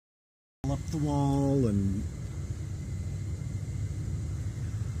up the wall. And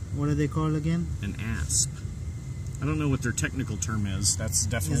what are they called again? An ASP. I don't know what their technical term is. That's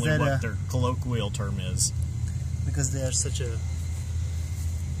definitely what their colloquial term is. Because they are such a...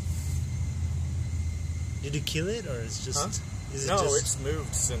 Did you kill it, or it's just... Huh? Is it no, just... it's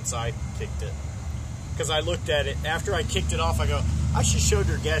moved since I kicked it. Because I looked at it, after I kicked it off, I go, I should show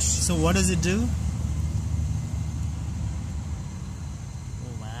Durgesh. So what does it do?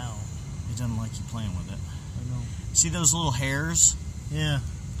 Oh, wow. It doesn't like you playing with it. I know. See those little hairs? Yeah.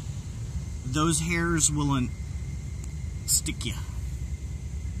 Those hairs will stick you.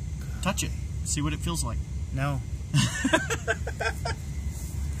 Touch it. See what it feels like. No. I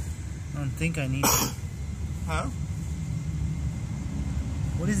don't think I need to. Huh?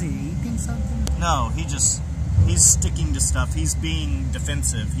 What is he, eating something? No, he's sticking to stuff. He's being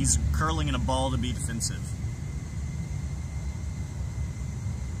defensive. He's curling in a ball to be defensive.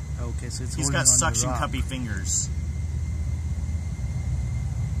 Okay, so it's He's got suction cuppy fingers.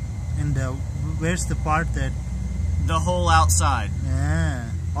 And where's the part that... The whole outside.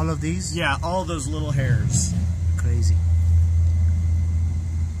 Yeah. All of these? Yeah, all those little hairs. Crazy.